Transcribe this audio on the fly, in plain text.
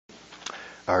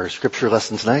Our scripture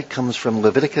lesson tonight comes from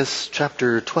Leviticus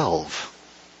chapter 12.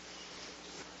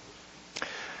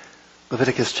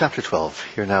 Leviticus chapter 12.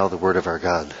 Hear now the word of our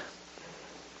God.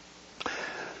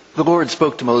 The Lord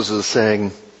spoke to Moses,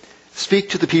 saying,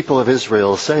 "Speak to the people of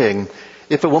Israel, saying,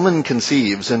 if a woman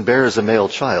conceives and bears a male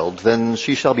child, then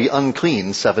she shall be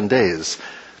unclean 7 days.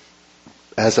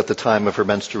 As at the time of her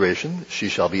menstruation, she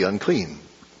shall be unclean.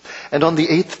 And on the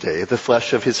 8th day, the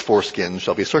flesh of his foreskin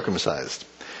shall be circumcised.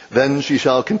 Then she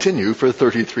shall continue for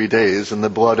 33 days in the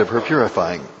blood of her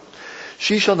purifying.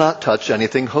 She shall not touch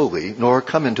anything holy, nor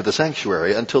come into the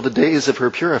sanctuary until the days of her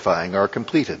purifying are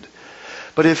completed.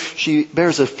 But if she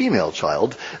bears a female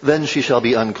child, then she shall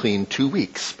be unclean 2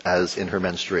 weeks, as in her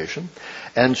menstruation,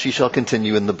 and she shall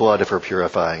continue in the blood of her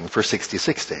purifying for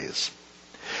 66 days.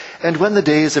 And when the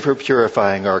days of her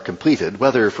purifying are completed,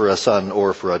 whether for a son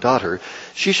or for a daughter,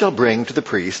 she shall bring to the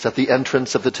priest at the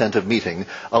entrance of the tent of meeting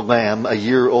a lamb a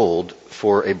year old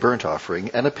for a burnt offering,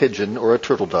 and a pigeon or a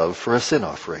turtle dove for a sin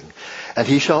offering. And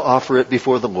he shall offer it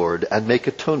before the Lord and make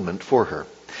atonement for her.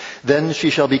 Then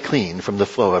she shall be clean from the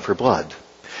flow of her blood.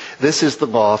 This is the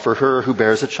law for her who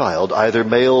bears a child, either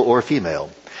male or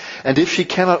female. And if she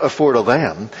cannot afford a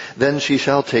lamb, then she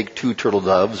shall take 2 turtle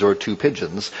doves or 2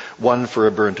 pigeons, one for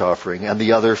a burnt offering and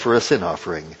the other for a sin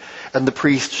offering. And the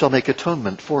priest shall make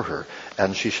atonement for her,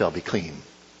 and she shall be clean."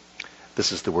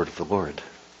 This is the word of the Lord.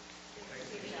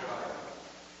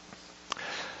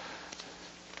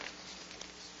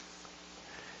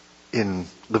 In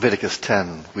Leviticus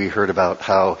 10, we heard about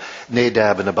how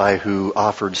Nadab and Abihu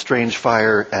offered strange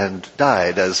fire and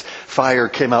died as fire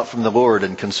came out from the Lord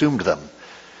and consumed them.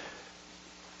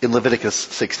 In Leviticus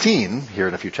 16, here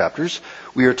in a few chapters,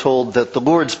 we are told that the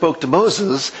Lord spoke to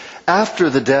Moses after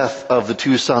the death of the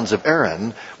 2 sons of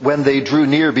Aaron, when they drew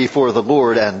near before the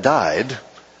Lord and died,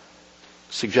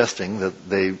 suggesting that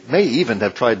they may even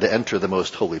have tried to enter the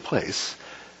most holy place.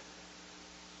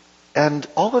 And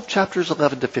all of chapters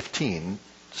 11 to 15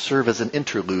 serve as an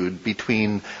interlude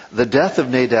between the death of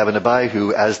Nadab and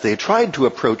Abihu as they tried to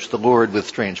approach the Lord with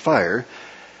strange fire,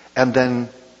 and then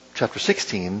chapter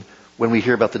 16, when we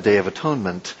hear about the Day of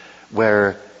Atonement,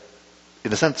 where,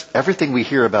 in a sense, everything we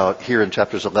hear about here in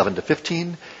chapters 11 to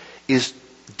 15 is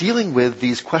dealing with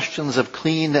these questions of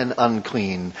clean and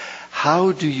unclean.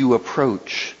 How do you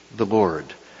approach the Lord?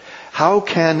 How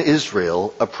can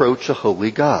Israel approach a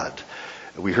holy God?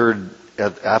 We heard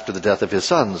after the death of his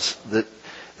sons that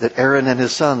Aaron and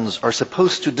his sons are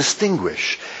supposed to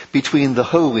distinguish between the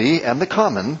holy and the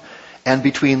common, and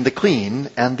between the clean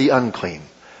and the unclean.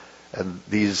 And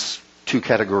these 2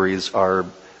 categories are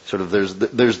sort of,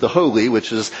 there's the holy,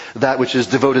 which is that which is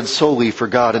devoted solely for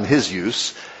God and his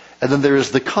use. And then there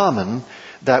is the common,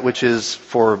 that which is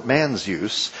for man's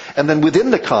use. And then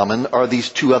within the common are these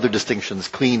 2 other distinctions,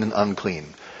 clean and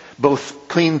unclean. Both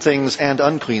clean things and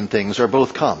unclean things are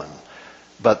both common.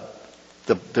 But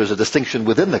there's a distinction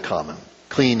within the common,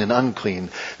 clean and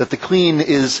unclean, that the clean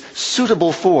is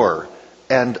suitable for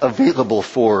and available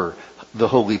for the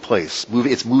holy place.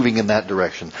 It's moving in that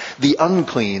direction. The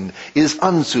unclean is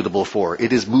unsuitable for.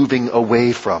 It is moving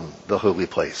away from the holy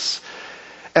place.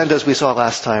 And as we saw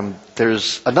last time,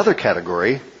 there's another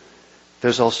category.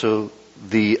 There's also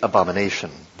the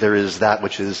abomination. There is that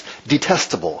which is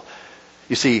detestable.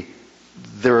 You see,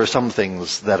 there are some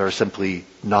things that are simply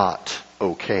not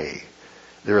okay.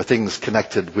 There are things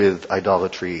connected with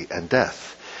idolatry and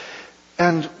death.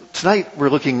 And tonight we're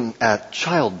looking at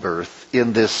childbirth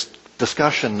in this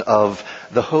discussion of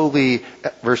the holy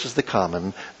versus the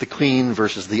common, the clean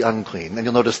versus the unclean. And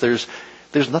you'll notice there's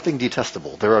nothing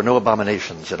detestable. There are no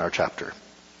abominations in our chapter.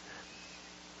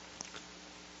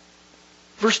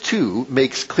 Verse 2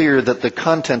 makes clear that the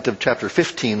content of chapter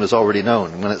 15 was already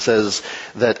known when it says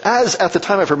that as at the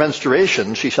time of her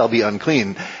menstruation she shall be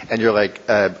unclean. And you're like,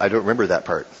 I don't remember that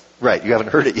part. Right, you haven't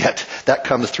heard it yet. That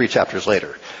comes 3 chapters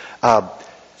later.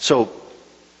 So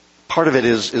part of it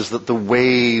is that the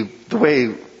way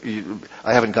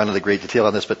I haven't gone into great detail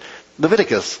on this, but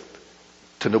Leviticus,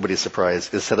 to nobody's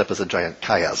surprise, is set up as a giant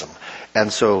chiasm.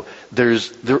 And so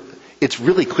it's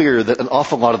really clear that an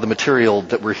awful lot of the material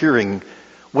that we're hearing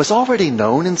was already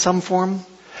known in some form.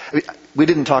 We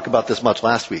didn't talk about this much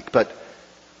last week, but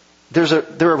there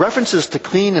are references to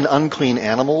clean and unclean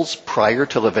animals prior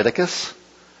to Leviticus.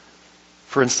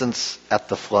 For instance, at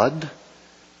the flood,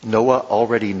 Noah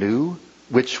already knew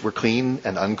which were clean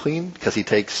and unclean because he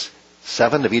takes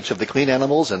 7 of each of the clean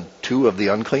animals and 2 of the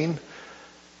unclean.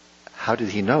 How did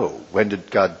he know? When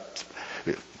did God...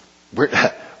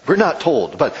 Where We're not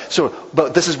told. But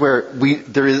this is where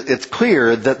it's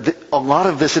clear that a lot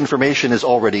of this information is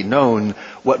already known.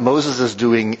 What Moses is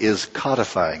doing is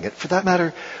codifying it. For that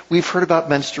matter, we've heard about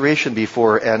menstruation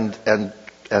before and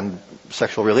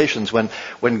sexual relations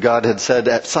when God had said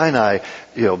at Sinai,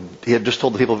 he had just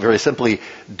told the people very simply,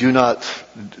 do not,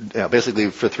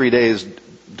 basically for 3 days,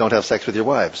 don't have sex with your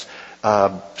wives,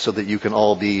 so that you can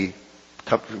all be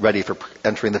ready for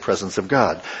entering the presence of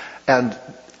God. And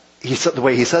the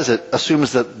way he says it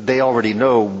assumes that they already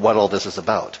know what all this is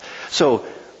about. So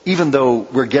even though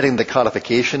we're getting the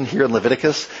codification here in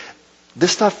Leviticus,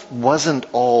 this stuff wasn't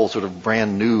all sort of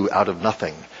brand new out of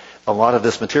nothing. A lot of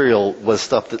this material was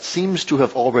stuff that seems to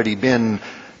have already been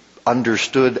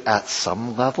understood at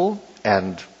some level,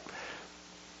 and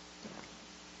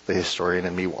the historian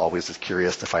in me always is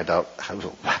curious to find out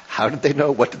how did they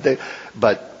know, but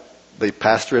the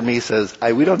pastor in me says,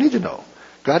 we don't need to know.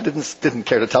 God didn't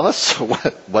care to tell us. So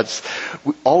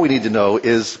all we need to know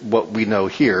is what we know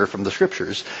here from the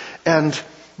scriptures.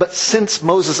 But since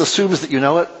Moses assumes that you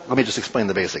know it, let me just explain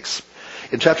the basics.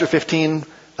 In chapter 15,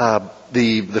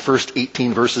 the first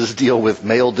 18 verses deal with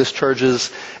male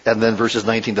discharges, and then verses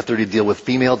 19 to 30 deal with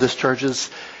female discharges.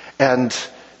 And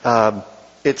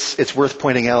it's worth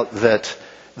pointing out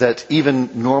that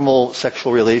even normal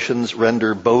sexual relations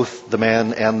render both the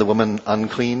man and the woman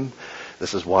unclean.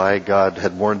 This is why God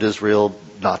had warned Israel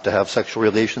not to have sexual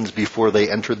relations before they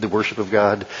entered the worship of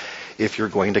God. If you're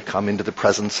going to come into the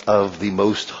presence of the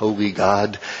most holy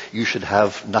God, you should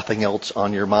have nothing else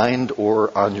on your mind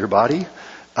or on your body.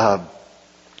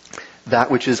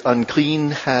 That which is unclean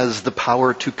has the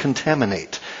power to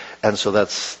contaminate. And so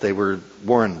they were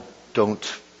warned,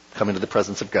 don't come into the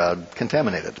presence of God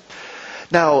contaminated.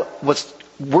 Now, what's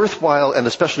worthwhile and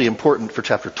especially important for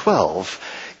chapter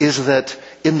 12 is that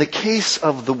in the case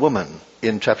of the woman,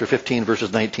 in chapter 15,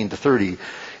 verses 19 to 30,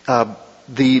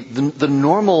 the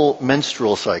normal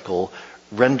menstrual cycle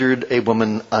rendered a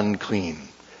woman unclean.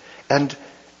 And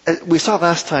we saw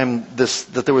last time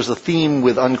that there was a theme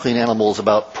with unclean animals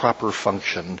about proper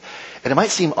function. And it might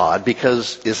seem odd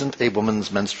because isn't a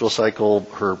woman's menstrual cycle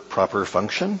her proper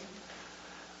function?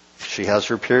 She has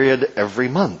her period every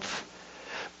month.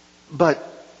 But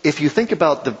if you think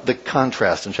about the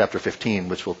contrast in chapter 15,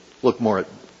 which we'll look more at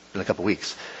in a couple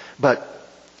weeks, but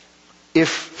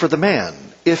for the man,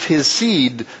 if his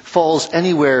seed falls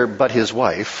anywhere but his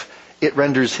wife, it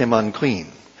renders him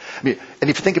unclean. And if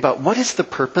you think about what is the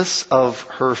purpose of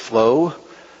her flow,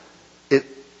 it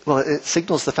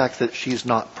signals the fact that she's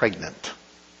not pregnant.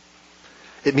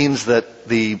 It means that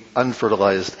the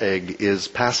unfertilized egg is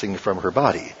passing from her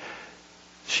body.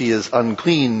 She is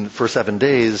unclean for 7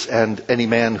 days, and any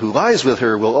man who lies with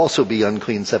her will also be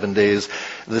unclean 7 days.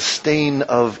 The stain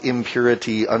of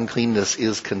impurity, uncleanness,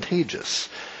 is contagious.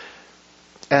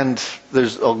 And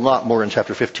there's a lot more in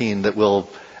chapter 15 that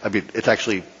it's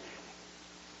actually,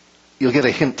 you'll get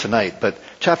a hint tonight, but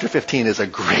chapter 15 is a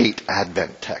great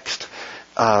Advent text.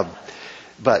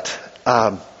 But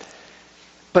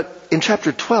in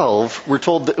chapter 12, we're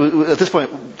told that, at this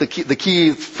point, the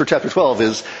key for chapter 12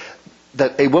 is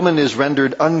that a woman is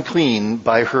rendered unclean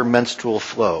by her menstrual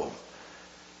flow.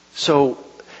 So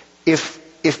if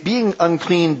being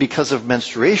unclean because of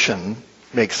menstruation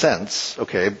makes sense,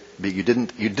 okay, you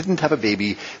didn't have a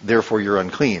baby, therefore you're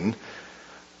unclean,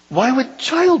 why would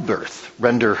childbirth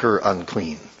render her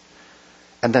unclean?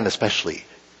 And then especially,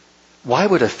 why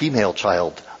would a female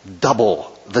child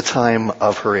double the time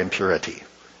of her impurity?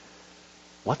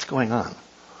 What's going on?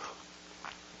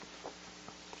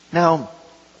 Now,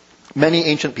 many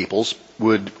ancient peoples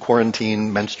would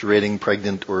quarantine menstruating,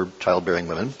 pregnant, or childbearing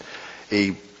women.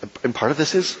 And part of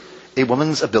this is a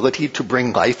woman's ability to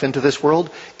bring life into this world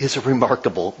is a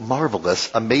remarkable, marvelous,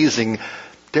 amazing,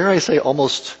 dare I say,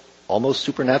 almost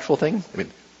supernatural thing.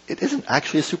 It isn't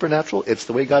actually supernatural. It's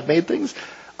the way God made things.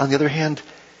 On the other hand,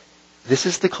 this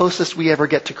is the closest we ever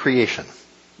get to creation,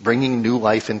 bringing new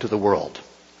life into the world.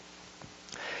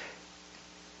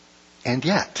 And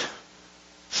yet,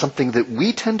 something that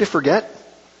we tend to forget,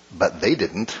 but they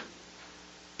didn't,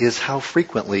 is how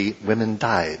frequently women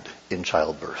died in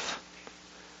childbirth.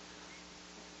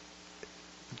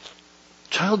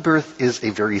 Childbirth is a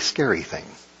very scary thing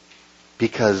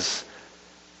because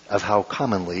of how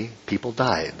commonly people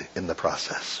died in the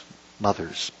process.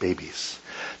 Mothers, babies.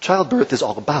 Childbirth is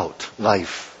all about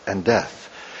life and death.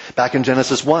 Back in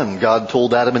Genesis 1, God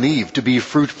told Adam and Eve to be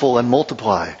fruitful and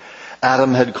multiply.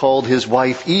 Adam had called his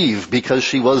wife Eve because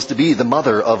she was to be the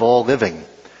mother of all living.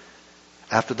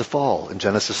 After the fall, in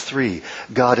Genesis 3,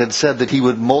 God had said that he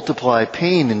would multiply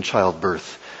pain in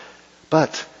childbirth,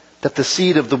 but that the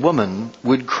seed of the woman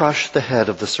would crush the head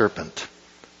of the serpent.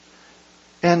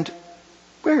 And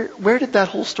where did that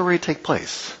whole story take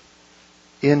place?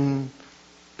 In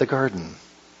the garden.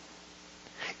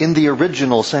 In the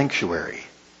original sanctuary.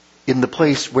 In the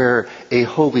place where a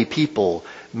holy people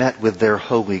met with their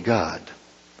holy God.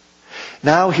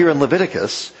 Now here in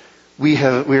Leviticus,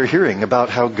 we're hearing about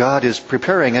how God is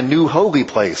preparing a new holy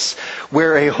place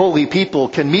where a holy people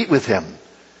can meet with him.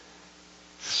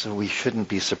 So we shouldn't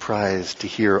be surprised to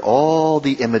hear all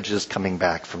the images coming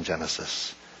back from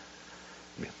Genesis.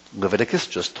 Leviticus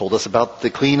just told us about the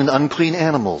clean and unclean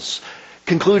animals,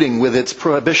 concluding with its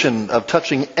prohibition of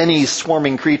touching any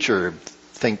swarming creature.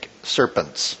 Think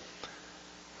serpents.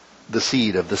 The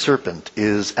seed of the serpent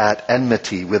is at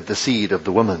enmity with the seed of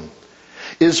the woman.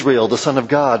 Israel, the Son of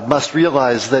God, must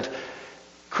realize that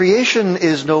creation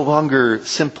is no longer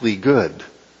simply good.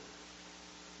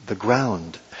 The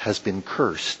ground has been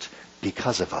cursed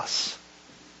because of us.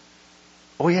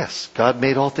 Oh yes, God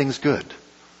made all things good.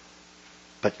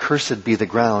 But cursed be the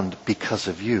ground because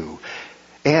of you.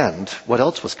 And what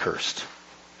else was cursed?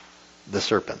 The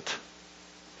serpent.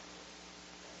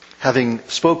 Having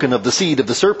spoken of the seed of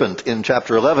the serpent in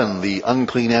chapter 11, the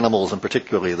unclean animals and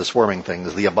particularly the swarming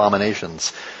things, the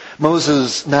abominations,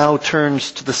 Moses now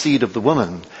turns to the seed of the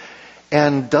woman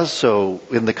and does so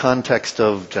in the context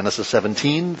of Genesis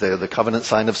 17, the covenant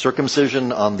sign of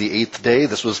circumcision on the 8th day.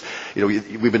 This was,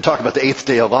 we've been talking about the 8th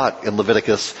day a lot in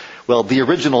Leviticus. Well, the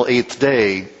original 8th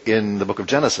day in the book of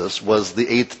Genesis was the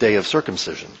 8th day of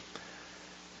circumcision.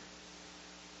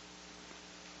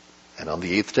 And on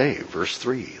the 8th day, verse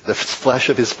 3, the flesh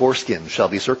of his foreskin shall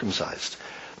be circumcised.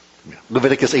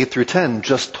 Leviticus 8 through 10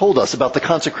 just told us about the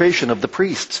consecration of the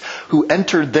priests who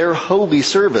entered their holy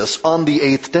service on the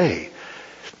 8th day.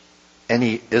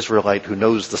 Any Israelite who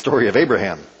knows the story of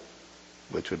Abraham,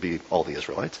 which would be all the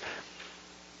Israelites,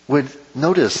 would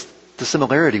notice the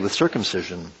similarity with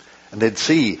circumcision. And they'd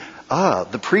see,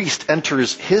 the priest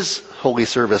enters his holy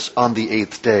service on the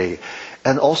 8th day.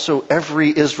 And also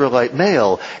every Israelite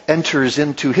male enters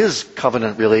into his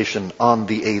covenant relation on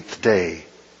the 8th day.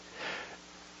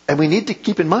 And we need to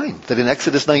keep in mind that in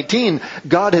Exodus 19,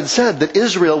 God had said that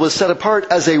Israel was set apart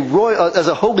as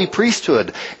a holy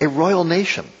priesthood, a royal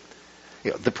nation.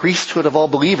 The priesthood of all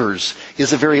believers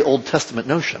is a very Old Testament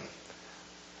notion.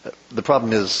 The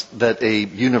problem is that a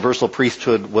universal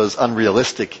priesthood was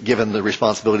unrealistic given the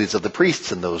responsibilities of the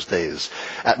priests in those days.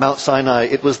 At Mount Sinai,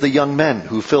 it was the young men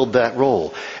who filled that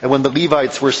role. And when the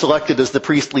Levites were selected as the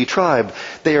priestly tribe,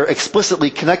 they are explicitly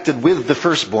connected with the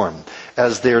firstborn,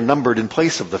 as they are numbered in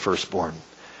place of the firstborn.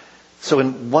 So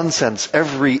in one sense,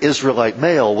 every Israelite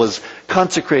male was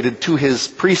consecrated to his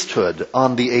priesthood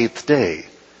on the 8th day.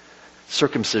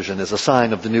 Circumcision is a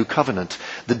sign of the new covenant,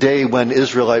 the day when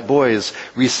Israelite boys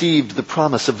received the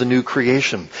promise of the new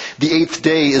creation. The 8th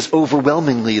day is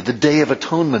overwhelmingly the day of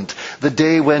atonement, the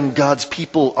day when God's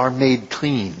people are made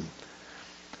clean.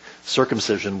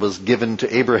 Circumcision was given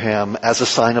to Abraham as a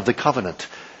sign of the covenant.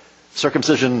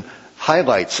 Circumcision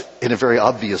highlights, in a very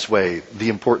obvious way, the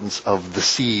importance of the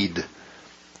seed.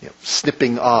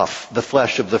 Snipping off the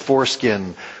flesh of the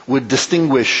foreskin would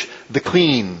distinguish the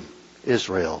clean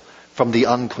Israel from the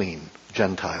unclean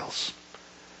Gentiles.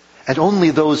 And only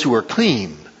those who are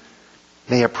clean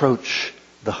may approach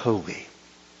the holy.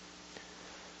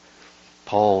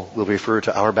 Paul will refer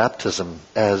to our baptism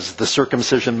as the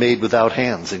circumcision made without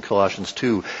hands in Colossians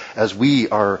 2, as we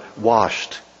are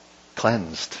washed,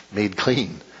 cleansed, made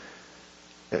clean.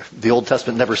 The Old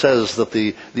Testament never says that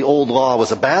the old law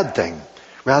was a bad thing.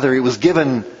 Rather, it was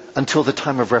given until the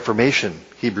time of Reformation,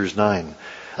 Hebrews 9.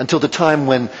 Until the time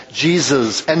when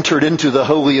Jesus entered into the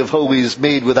Holy of Holies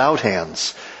made without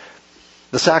hands.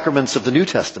 The sacraments of the New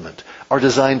Testament are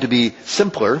designed to be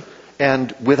simpler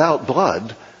and without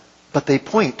blood, but they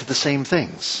point to the same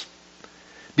things.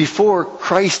 Before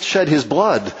Christ shed his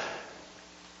blood,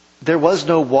 there was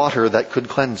no water that could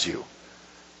cleanse you.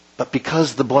 But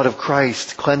because the blood of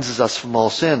Christ cleanses us from all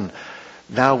sin,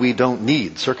 now we don't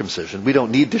need circumcision. We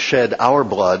don't need to shed our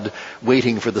blood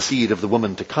waiting for the seed of the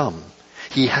woman to come.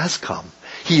 He has come.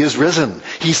 He is risen.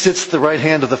 He sits at the right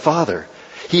hand of the Father.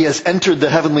 He has entered the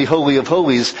heavenly holy of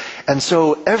holies. And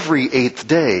so every 8th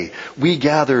day we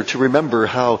gather to remember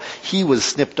how he was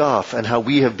snipped off and how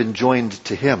we have been joined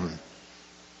to him.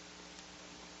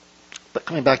 But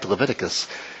coming back to Leviticus,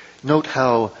 note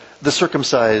how the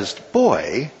circumcised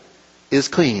boy is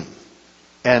clean.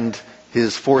 And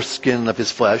his foreskin of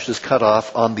his flesh is cut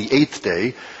off on the 8th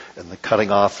day. And the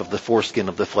cutting off of the foreskin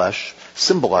of the flesh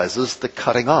symbolizes the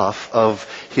cutting off of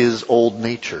his old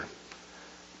nature.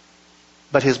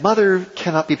 But his mother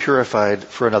cannot be purified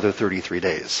for another 33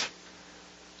 days.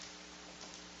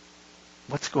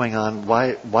 What's going on?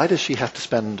 Why does she have to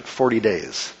spend 40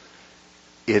 days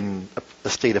in a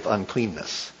state of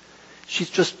uncleanness? She's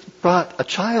just brought a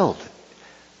child.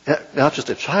 Not just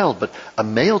a child, but a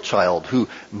male child who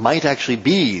might actually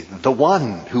be the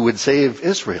one who would save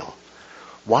Israel.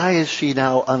 Why is she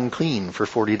now unclean for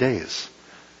 40 days?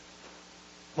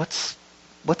 What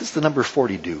does the number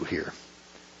 40 do here?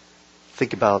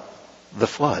 Think about the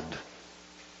flood.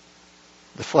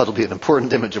 The flood will be an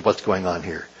important image of what's going on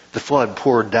here. The flood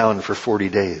poured down for 40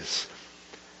 days.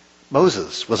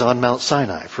 Moses was on Mount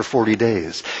Sinai for 40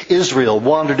 days. Israel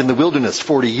wandered in the wilderness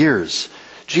 40 years.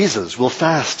 Jesus will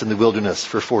fast in the wilderness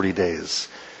for 40 days.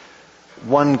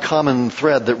 One common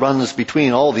thread that runs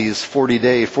between all these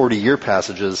 40-day, 40-year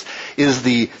passages is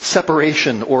the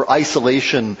separation or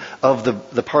isolation of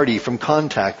the party from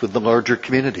contact with the larger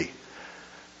community.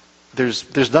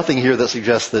 There's nothing here that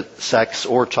suggests that sex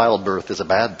or childbirth is a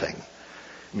bad thing.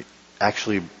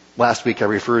 Actually, last week I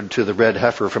referred to the red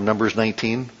heifer from Numbers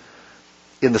 19.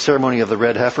 In the ceremony of the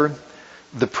red heifer,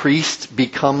 the priest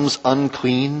becomes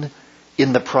unclean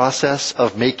in the process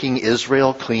of making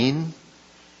Israel clean.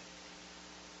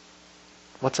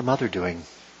 What's a mother doing?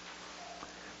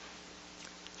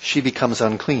 She becomes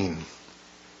unclean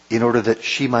in order that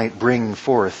she might bring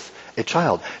forth a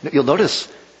child. You'll notice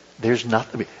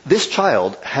this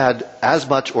child had as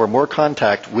much or more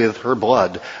contact with her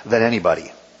blood than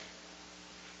anybody.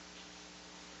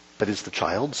 But is the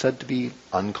child said to be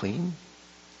unclean?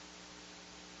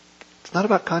 It's not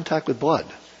about contact with blood.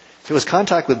 If it was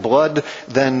contact with blood,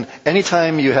 then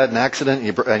anytime you had an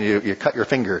accident and you cut your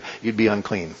finger, you'd be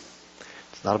unclean.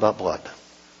 It's not about blood.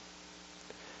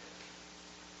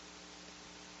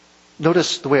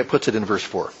 Notice the way it puts it in verse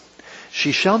 4.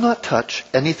 She shall not touch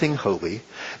anything holy,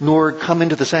 nor come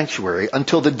into the sanctuary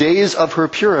until the days of her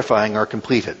purifying are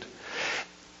completed.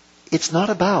 It's not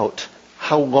about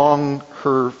how long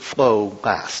her flow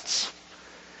lasts.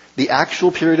 The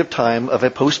actual period of time of a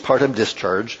postpartum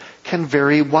discharge can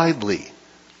vary widely.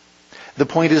 The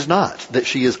point is not that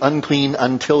she is unclean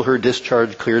until her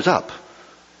discharge clears up.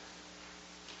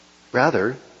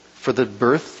 Rather, for the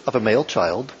birth of a male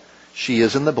child, she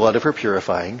is in the blood of her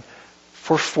purifying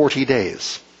for 40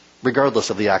 days, regardless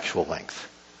of the actual length.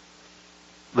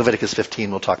 Leviticus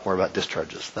 15 will talk more about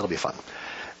discharges. That'll be fun.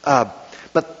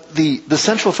 But the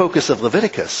central focus of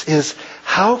Leviticus is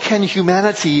how can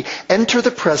humanity enter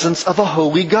the presence of a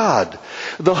holy God?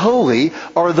 The holy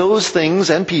are those things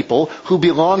and people who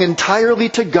belong entirely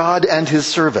to God and His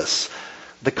service.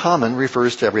 The common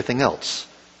refers to everything else.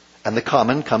 And the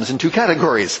common comes in two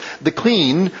categories. The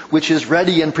clean, which is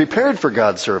ready and prepared for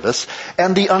God's service,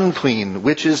 and the unclean,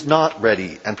 which is not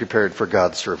ready and prepared for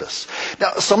God's service.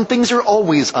 Now, some things are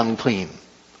always unclean.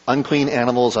 Unclean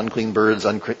animals, unclean birds,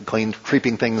 unclean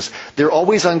creeping things. They're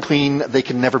always unclean. They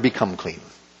can never become clean.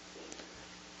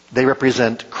 They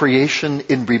represent creation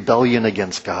in rebellion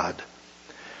against God.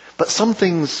 But some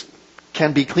things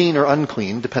can be clean or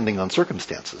unclean depending on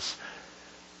circumstances.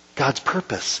 God's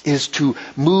purpose is to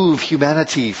move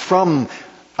humanity from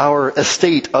our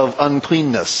estate of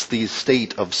uncleanness, the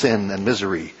state of sin and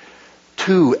misery,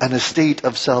 to an estate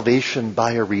of salvation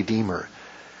by a Redeemer.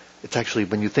 It's actually,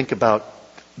 when you think about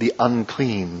the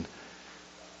unclean,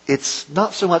 it's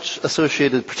not so much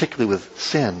associated particularly with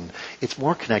sin. It's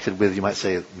more connected with, you might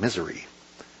say, misery.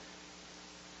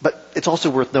 But it's also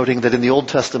worth noting that in the Old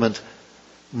Testament,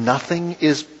 nothing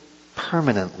is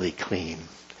permanently clean.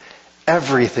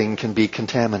 Everything can be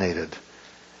contaminated.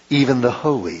 Even the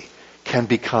holy can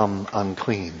become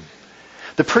unclean.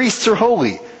 The priests are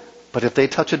holy, but if they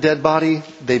touch a dead body,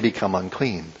 they become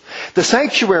unclean. The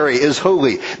sanctuary is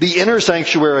holy. The inner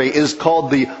sanctuary is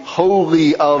called the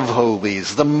Holy of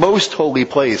Holies, the most holy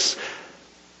place.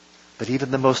 But even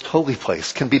the most holy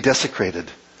place can be desecrated.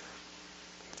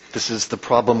 This is the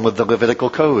problem with the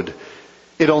Levitical code.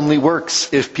 It only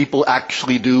works if people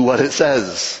actually do what it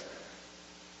says.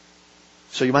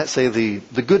 So you might say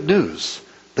the good news,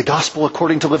 the gospel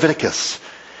according to Leviticus,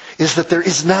 is that there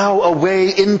is now a way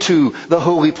into the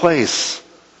holy place.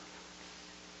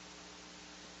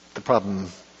 The problem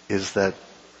is that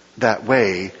that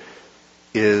way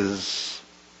is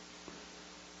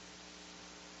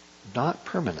not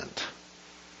permanent.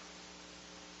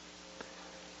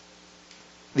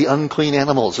 The unclean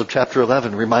animals of chapter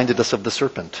 11 reminded us of the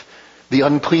serpent. The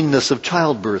uncleanness of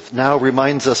childbirth now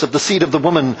reminds us of the seed of the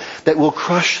woman that will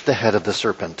crush the head of the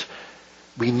serpent.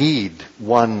 We need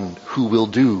one who will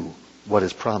do what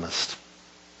is promised.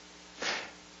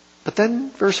 But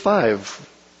then, verse 5,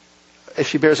 if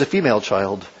she bears a female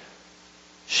child,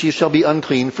 she shall be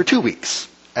unclean for 2 weeks,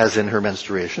 as in her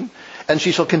menstruation, and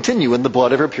she shall continue in the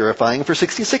blood of her purifying for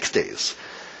 66 days.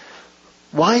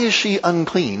 Why is she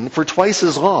unclean for twice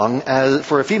as long as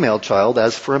for a female child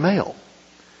as for a male?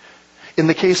 In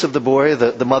the case of the boy,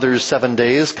 the mother's 7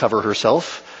 days cover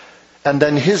herself, and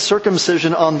then his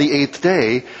circumcision on the 8th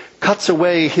day cuts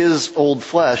away his old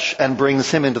flesh and brings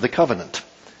him into the covenant.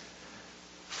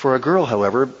 For a girl,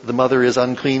 however, the mother is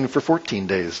unclean for 14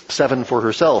 days, 7 for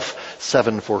herself,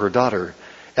 7 for her daughter.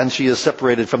 And she is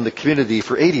separated from the community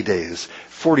for 80 days,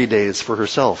 40 days for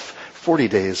herself, 40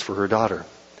 days for her daughter.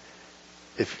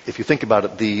 If you think about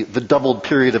it, the doubled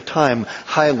period of time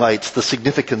highlights the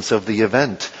significance of the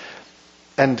event.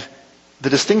 And the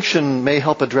distinction may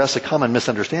help address a common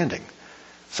misunderstanding.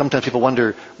 Sometimes people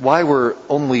wonder, why were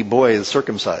only boys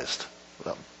circumcised?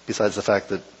 Well, besides the fact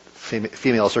that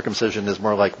female circumcision is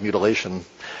more like mutilation,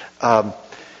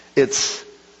 it's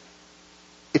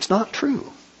not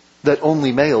true that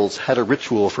only males had a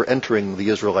ritual for entering the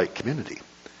Israelite community.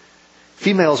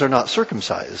 Females are not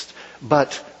circumcised,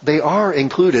 but they are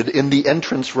included in the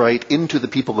entrance rite into the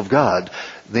people of God,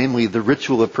 namely the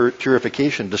ritual of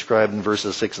purification described in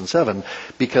verses 6 and 7,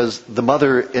 because the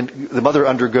mother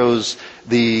undergoes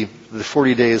the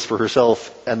 40 days for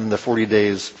herself and then the 40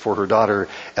 days for her daughter,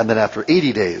 and then after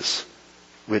 80 days,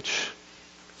 which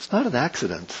it's not an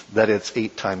accident that it's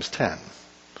 8 times 10.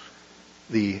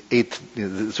 The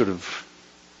 8th, sort of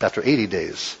after 80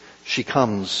 days, she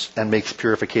comes and makes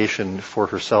purification for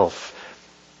herself.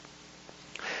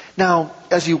 Now,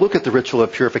 as you look at the ritual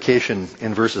of purification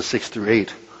in verses 6 through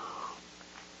 8,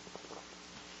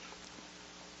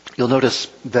 you'll notice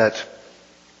that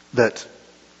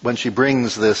when she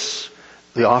brings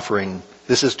the offering,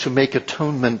 this is to make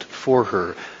atonement for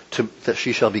her, that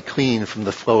she shall be clean from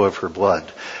the flow of her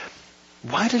blood.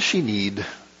 Why does she need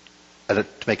to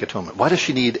make atonement? Why does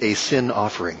she need a sin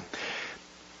offering?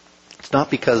 It's not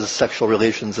because sexual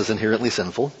relations is inherently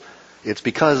sinful. It's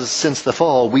because since the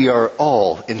fall, we are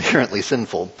all inherently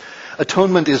sinful.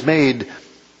 Atonement is made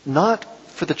not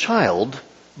for the child,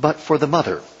 but for the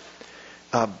mother.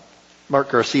 Mark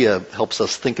Garcia helps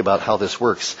us think about how this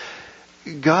works.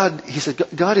 God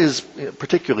is,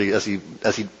 particularly as he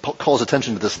calls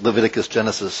attention to this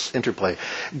Leviticus-Genesis interplay,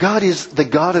 God is the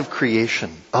God of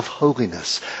creation, of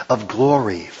holiness, of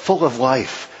glory, full of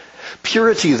life.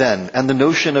 Purity then, and the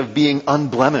notion of being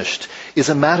unblemished, is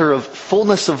a matter of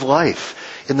fullness of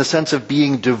life, in the sense of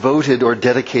being devoted or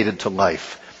dedicated to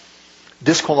life.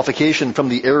 Disqualification from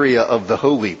the area of the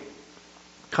holy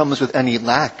comes with any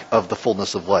lack of the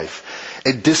fullness of life.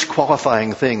 A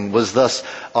disqualifying thing was thus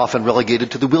often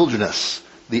relegated to the wilderness,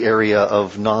 the area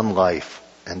of non-life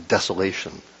and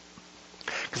desolation.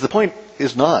 Because the point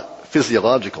is not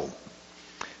physiological.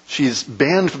 She's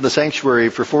banned from the sanctuary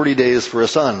for 40 days for a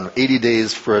son, 80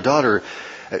 days for a daughter.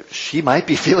 She might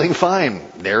be feeling fine.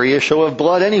 Nary a show of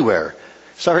blood anywhere.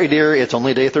 Sorry, dear, it's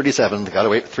only day 37. Got to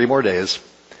wait 3 more days.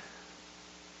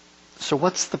 So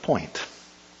what's the point?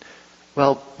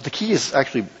 Well, the key is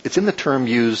actually, it's in the term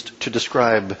used to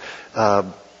describe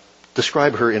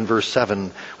her in verse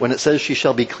 7, when it says she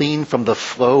shall be clean from the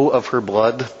flow of her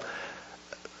blood.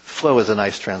 Flow is a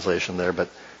nice translation there, but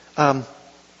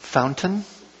fountain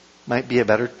might be a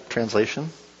better translation.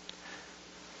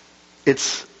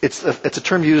 It's a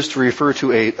term used to refer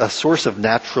to a source of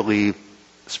naturally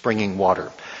springing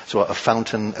water. So a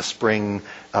fountain, a spring.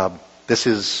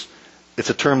 It's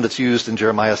a term that's used in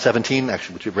Jeremiah 17,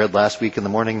 actually, which we read last week in the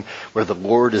morning, where the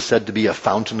Lord is said to be a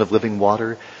fountain of living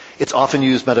water. It's often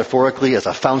used metaphorically as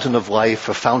a fountain of life,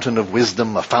 a fountain of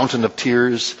wisdom, a fountain of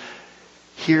tears.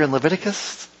 Here in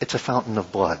Leviticus, it's a fountain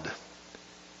of blood.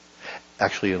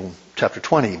 Actually, in chapter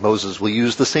 20, Moses will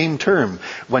use the same term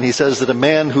when he says that a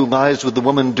man who lies with the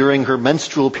woman during her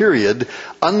menstrual period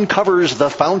uncovers the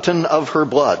fountain of her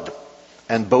blood,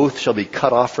 and both shall be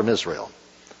cut off from Israel.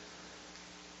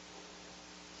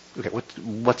 Okay,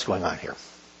 what's going on here?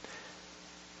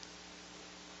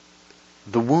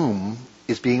 The womb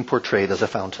is being portrayed as a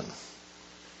fountain.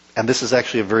 And this is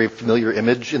actually a very familiar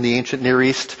image in the ancient Near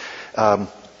East.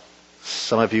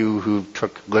 Some of you who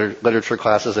took literature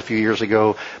classes a few years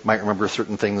ago might remember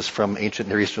certain things from ancient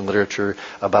Near Eastern literature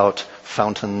about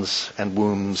fountains and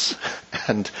wombs.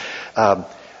 And I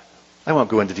won't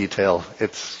go into detail.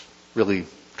 It's really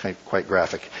quite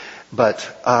graphic. But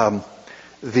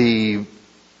it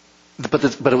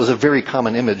was a very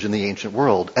common image in the ancient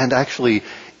world. And actually,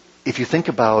 if you think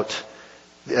about,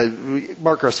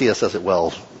 Mark Garcia says it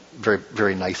well, very,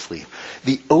 very nicely.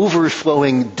 The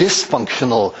overflowing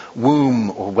dysfunctional womb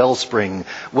or wellspring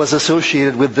was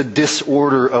associated with the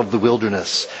disorder of the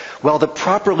wilderness, while the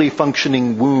properly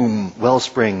functioning womb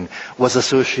wellspring was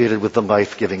associated with the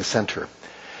life-giving center.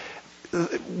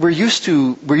 We're used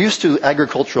to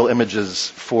agricultural images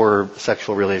for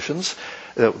sexual relations.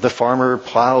 The farmer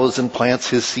plows and plants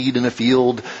his seed in a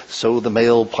field, so the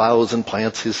male plows and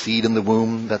plants his seed in the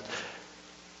womb. That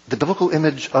the biblical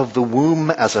image of the womb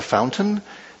as a fountain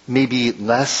may be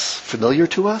less familiar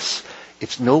to us.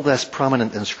 It's no less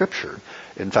prominent in Scripture.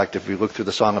 In fact, if we look through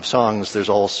the Song of Songs, there's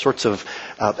all sorts of...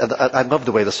 I love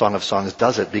the way the Song of Songs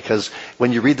does it, because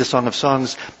when you read the Song of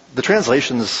Songs, the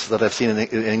translations that I've seen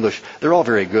in English, they're all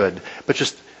very good, but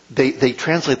just they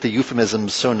translate the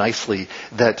euphemisms so nicely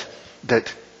that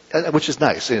which is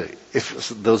nice. If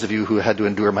those of you who had to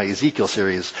endure my Ezekiel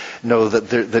series know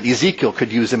that Ezekiel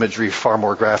could use imagery far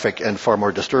more graphic and far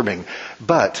more disturbing,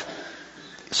 but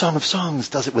Song of Songs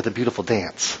does it with a beautiful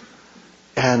dance.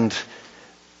 And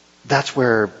that's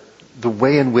where the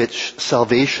way in which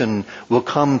salvation will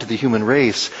come to the human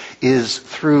race is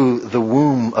through the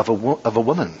womb of a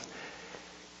woman.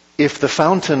 If the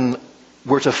fountain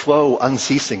were to flow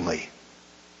unceasingly,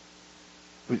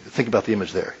 think about the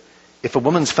image there. If a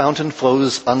woman's fountain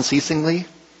flows unceasingly,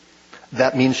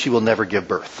 that means she will never give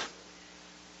birth,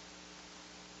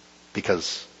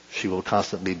 because she will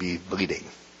constantly be bleeding,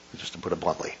 just to put it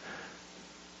bluntly.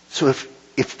 So if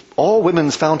all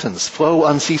women's fountains flow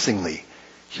unceasingly,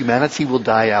 humanity will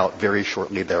die out very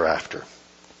shortly thereafter.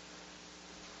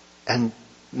 And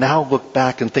now look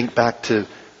back and think back to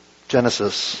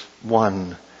Genesis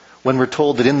 1, when we're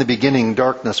told that in the beginning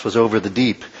darkness was over the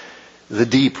deep. The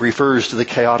deep refers to the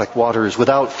chaotic waters,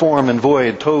 without form and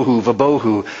void, tohu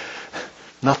vabohu,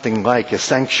 nothing like a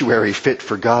sanctuary fit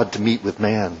for God to meet with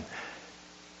man.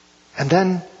 And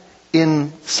then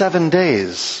in 7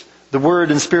 days, the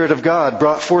Word and Spirit of God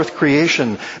brought forth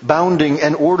creation, bounding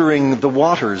and ordering the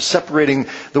waters, separating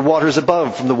the waters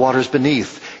above from the waters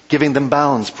beneath, giving them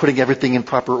bounds, putting everything in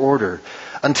proper order.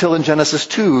 Until in Genesis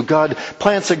 2, God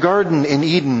plants a garden in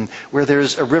Eden where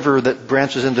there's a river that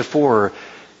branches into 4.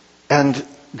 And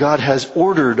God has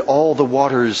ordered all the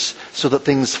waters so that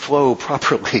things flow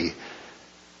properly.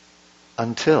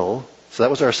 So that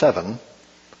was our 7.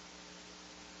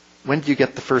 When do you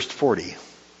get the first 40?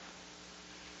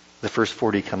 The first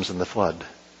 40 comes in the flood,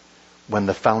 when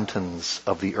the fountains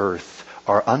of the earth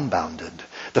are unbounded.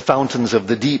 The fountains of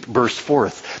the deep burst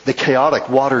forth. The chaotic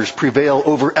waters prevail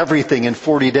over everything in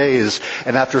 40 days.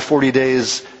 And after 40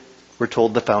 days, we're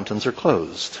told the fountains are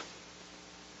closed.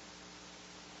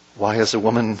 Why is a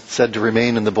woman said to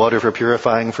remain in the blood of her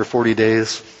purifying for 40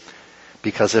 days?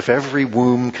 Because if every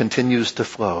womb continues to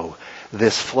flow,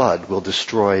 this flood will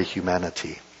destroy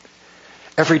humanity.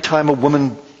 Every time a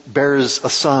woman bears a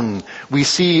son, we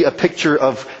see a picture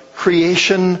of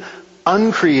creation,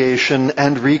 uncreation,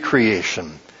 and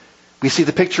recreation. We see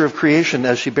the picture of creation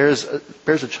as she bears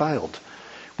a child.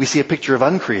 We see a picture of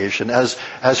uncreation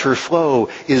as her flow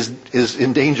is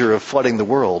in danger of flooding the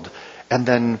world. And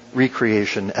then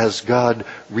recreation as God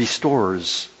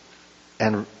restores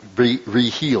and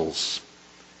re-heals.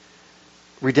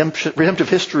 Redemptive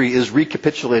history is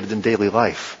recapitulated in daily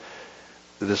life.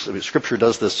 Scripture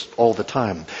does this all the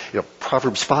time.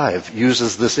 Proverbs 5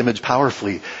 uses this image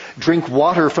powerfully. Drink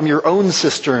water from your own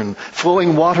cistern,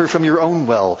 flowing water from your own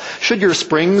well. Should your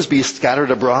springs be scattered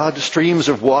abroad, streams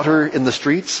of water in the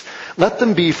streets? Let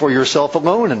them be for yourself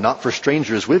alone and not for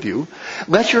strangers with you.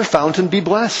 Let your fountain be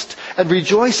blessed, and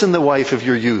rejoice in the wife of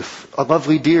your youth, a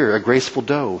lovely deer, a graceful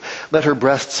doe. Let her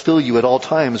breasts fill you at all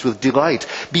times with delight.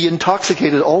 Be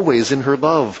intoxicated always in her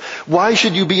love. Why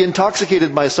should you be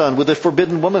intoxicated, my son, with a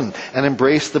forbidden woman, and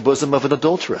embrace the bosom of an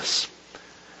adulteress?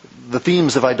 The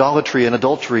themes of idolatry and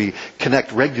adultery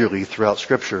connect regularly throughout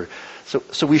Scripture.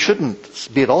 So we shouldn't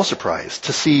be at all surprised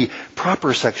to see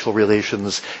proper sexual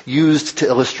relations used to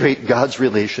illustrate God's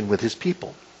relation with His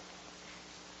people.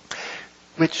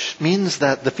 Which means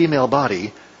that the female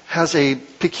body has a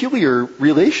peculiar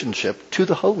relationship to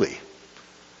the holy.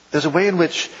 There's a way in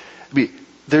which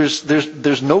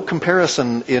there's no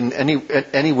comparison in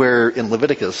anywhere in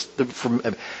Leviticus.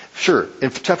 Sure,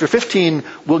 in chapter 15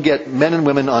 we'll get men and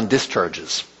women on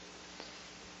discharges.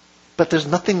 But there's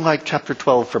nothing like chapter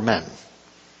 12 for men.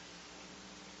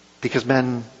 Because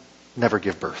men never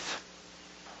give birth.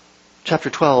 Chapter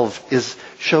 12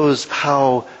 shows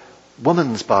how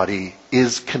woman's body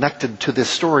is connected to this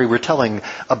story we're telling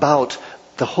about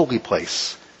the holy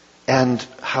place and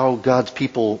how God's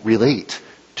people relate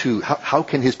to, how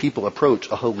can His people approach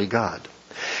a holy God.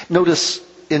 Notice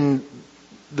in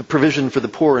the provision for the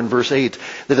poor in verse 8,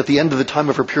 that at the end of the time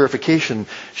of her purification,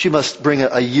 she must bring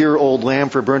a year-old lamb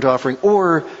for a burnt offering,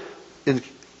 or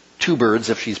 2 birds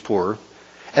if she's poor.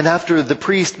 And after the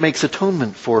priest makes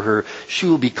atonement for her, she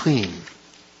will be clean.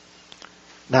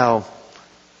 Now,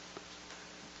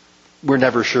 we're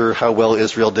never sure how well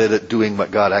Israel did at doing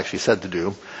what God actually said to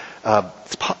do.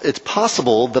 It's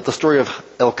possible that the story of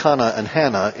Elkanah and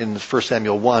Hannah in 1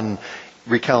 Samuel 1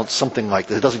 recounts something like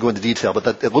this. It doesn't go into detail,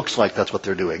 but it looks like that's what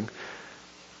they're doing.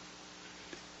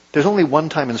 There's only one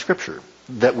time in Scripture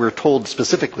that we're told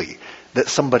specifically that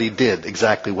somebody did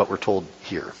exactly what we're told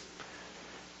here.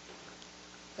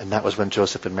 And that was when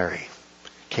Joseph and Mary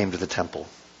came to the temple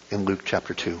in Luke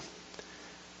chapter 2.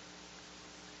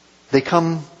 They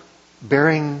come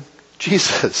bearing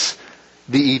Jesus,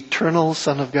 the eternal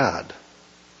Son of God.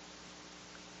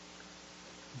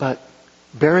 But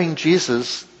bearing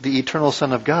Jesus, the eternal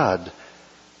Son of God,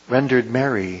 rendered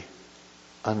Mary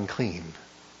unclean.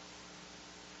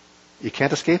 You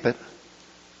can't escape it.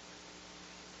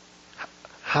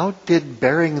 How did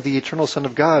bearing the eternal Son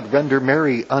of God render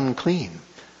Mary unclean?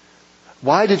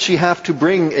 Why did she have to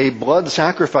bring a blood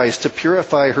sacrifice to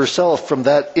purify herself from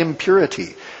that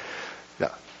impurity?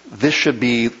 Now, this should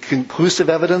be conclusive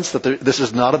evidence that this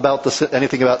is not about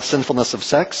anything about sinfulness of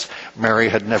sex. Mary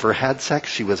had never had sex.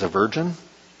 She was a virgin.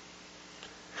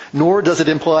 Nor does it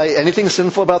imply anything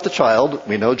sinful about the child.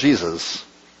 We know Jesus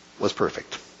was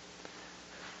perfect.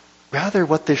 Rather,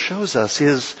 what this shows us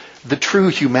is the true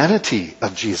humanity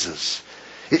of Jesus.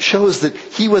 It shows that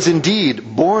he was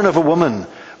indeed born of a woman,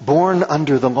 born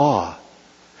under the law.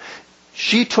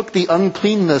 She took the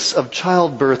uncleanness of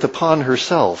childbirth upon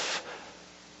herself,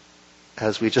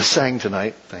 as we just sang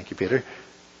tonight, thank you, Peter,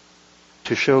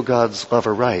 to show God's love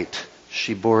aright.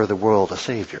 She bore the world a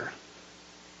Savior.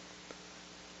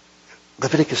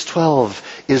 Leviticus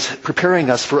 12 is preparing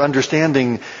us for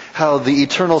understanding how the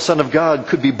eternal Son of God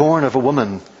could be born of a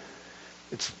woman.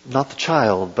 It's not the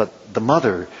child, but the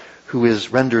mother who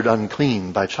is rendered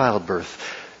unclean by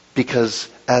childbirth. Because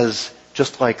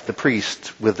just like the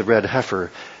priest with the red heifer,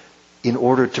 in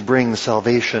order to bring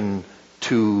salvation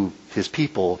to his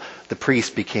people, the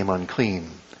priest became unclean.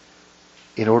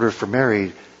 In order for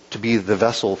Mary to be the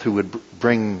vessel who would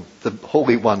bring the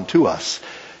Holy One to us,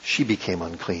 she became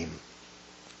unclean.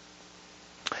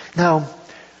 Now,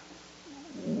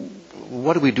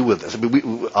 what do we do with this? I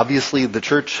mean, obviously, the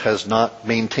church has not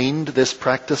maintained this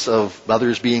practice of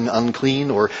mothers being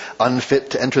unclean or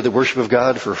unfit to enter the worship of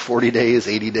God for 40 days,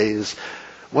 80 days.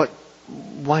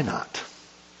 Why not?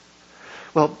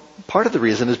 Well, part of the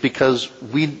reason is because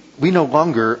we no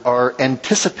longer are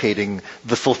anticipating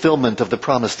the fulfillment of the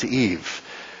promise to Eve.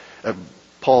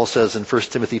 Paul says in 1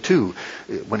 Timothy 2,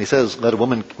 when he says, let a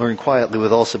woman learn quietly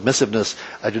with all submissiveness,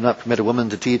 I do not permit a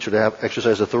woman to teach or to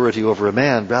exercise authority over a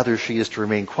man. Rather, she is to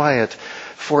remain quiet.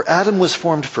 For Adam was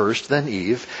formed first, then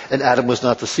Eve, and Adam was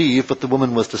not deceived, but the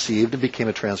woman was deceived and became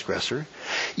a transgressor.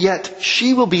 Yet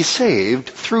she will be saved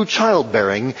through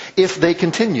childbearing if they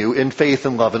continue in faith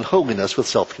and love and holiness with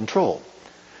self-control.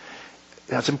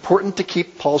 Now, it's important to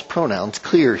keep Paul's pronouns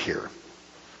clear here.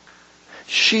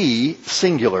 She,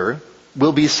 singular,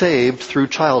 will be saved through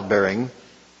childbearing,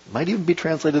 might even be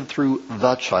translated through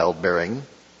the childbearing,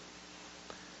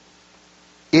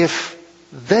 if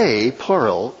they,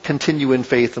 plural, continue in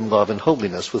faith and love and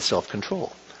holiness with self-control.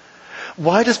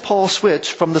 Why does Paul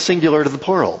switch from the singular to the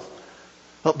plural?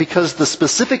 Well, because the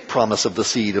specific promise of the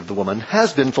seed of the woman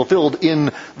has been fulfilled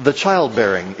in the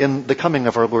childbearing, in the coming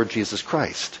of our Lord Jesus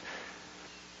Christ.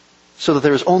 So that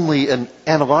there is only an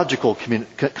analogical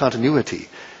continuity.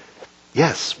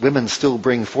 Yes, women still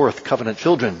bring forth covenant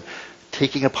children,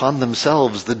 taking upon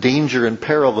themselves the danger and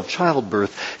peril of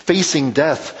childbirth, facing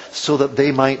death so that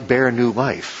they might bear new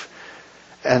life.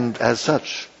 And as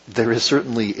such, there is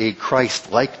certainly a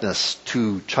Christ-likeness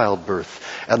to childbirth.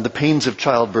 And the pains of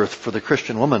childbirth for the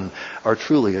Christian woman are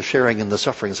truly a sharing in the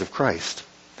sufferings of Christ.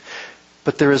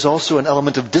 But there is also an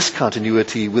element of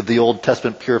discontinuity with the Old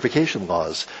Testament purification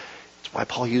laws. Why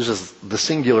Paul uses the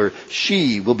singular,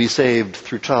 she will be saved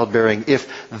through childbearing if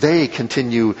they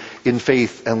continue in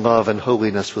faith and love and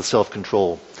holiness with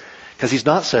self-control. Because he's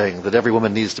not saying that every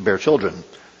woman needs to bear children.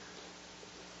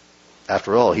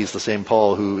 After all, he's the same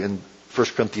Paul who in 1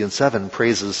 Corinthians 7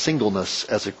 praises singleness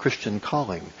as a Christian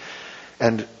calling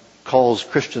and calls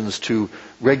Christians to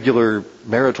regular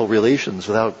marital relations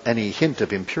without any hint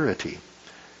of impurity.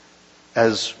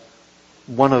 As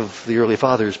one of the early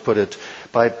fathers put it,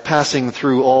 by passing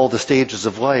through all the stages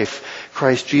of life,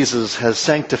 Christ Jesus has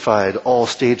sanctified all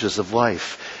stages of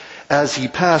life. As he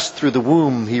passed through the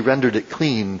womb, he rendered it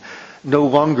clean. No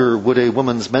longer would a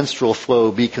woman's menstrual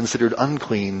flow be considered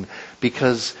unclean,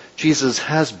 because Jesus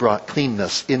has brought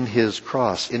cleanness in his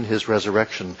cross, in his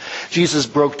resurrection. Jesus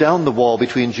broke down the wall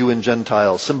between Jew and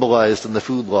Gentile, symbolized in the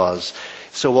food laws.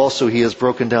 So also he has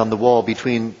broken down the wall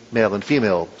between male and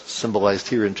female, symbolized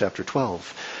here in chapter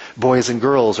 12. Boys and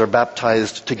girls are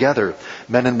baptized together.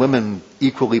 Men and women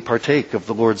equally partake of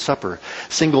the Lord's Supper.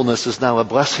 Singleness is now a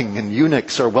blessing, and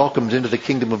eunuchs are welcomed into the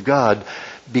kingdom of God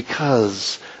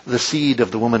because the seed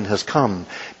of the woman has come,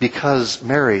 because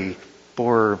Mary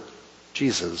bore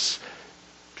Jesus.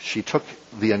 She took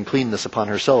the uncleanness upon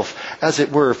herself, as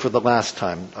it were, for the last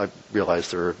time. I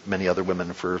realize there are many other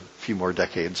women for a few more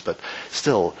decades, but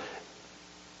still,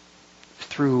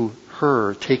 through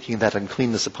her taking that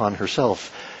uncleanness upon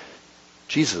herself,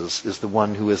 Jesus is the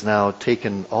one who has now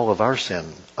taken all of our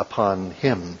sin upon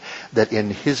him, that in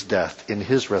his death, in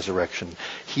his resurrection,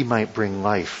 he might bring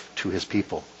life to his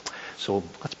people. So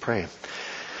let's pray.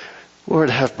 Lord,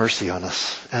 have mercy on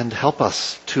us and help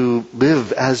us to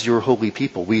live as your holy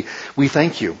people. We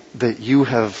thank you that you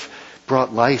have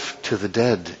brought life to the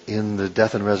dead in the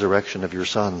death and resurrection of your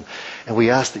Son. And we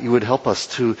ask that you would help us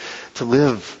to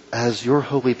live as your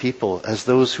holy people, as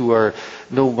those who are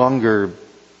no longer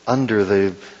under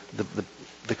the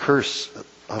curse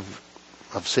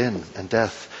of sin and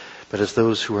death, but as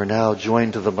those who are now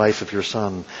joined to the life of your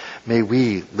Son. May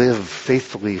we live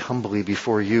faithfully, humbly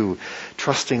before you,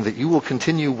 trusting that you will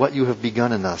continue what you have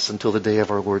begun in us until the day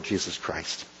of our Lord Jesus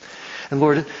Christ. And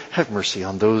Lord, have mercy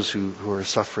on those who are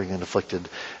suffering and afflicted.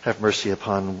 Have mercy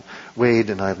upon Wade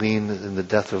and Eileen in the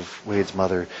death of Wade's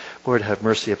mother. Lord, have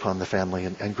mercy upon the family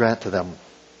and grant to them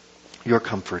your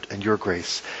comfort and your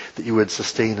grace, that you would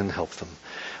sustain and help them.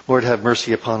 Lord, have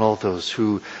mercy upon all those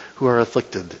who are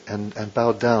afflicted and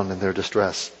bowed down in their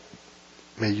distress.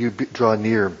 May you draw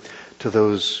near to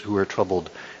those who are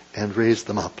troubled and raise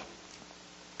them up.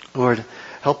 Lord,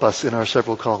 help us in our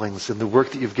several callings, in the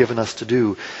work that you've given us to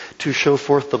do, to show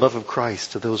forth the love of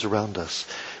Christ to those around us,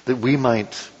 that we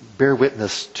might bear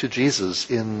witness to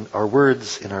Jesus in our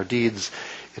words, in our deeds,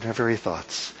 in our very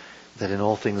thoughts, that in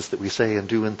all things that we say and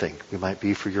do and think, we might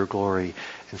be for your glory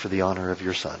and for the honor of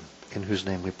your Son, in whose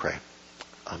name we pray.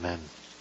 Amen.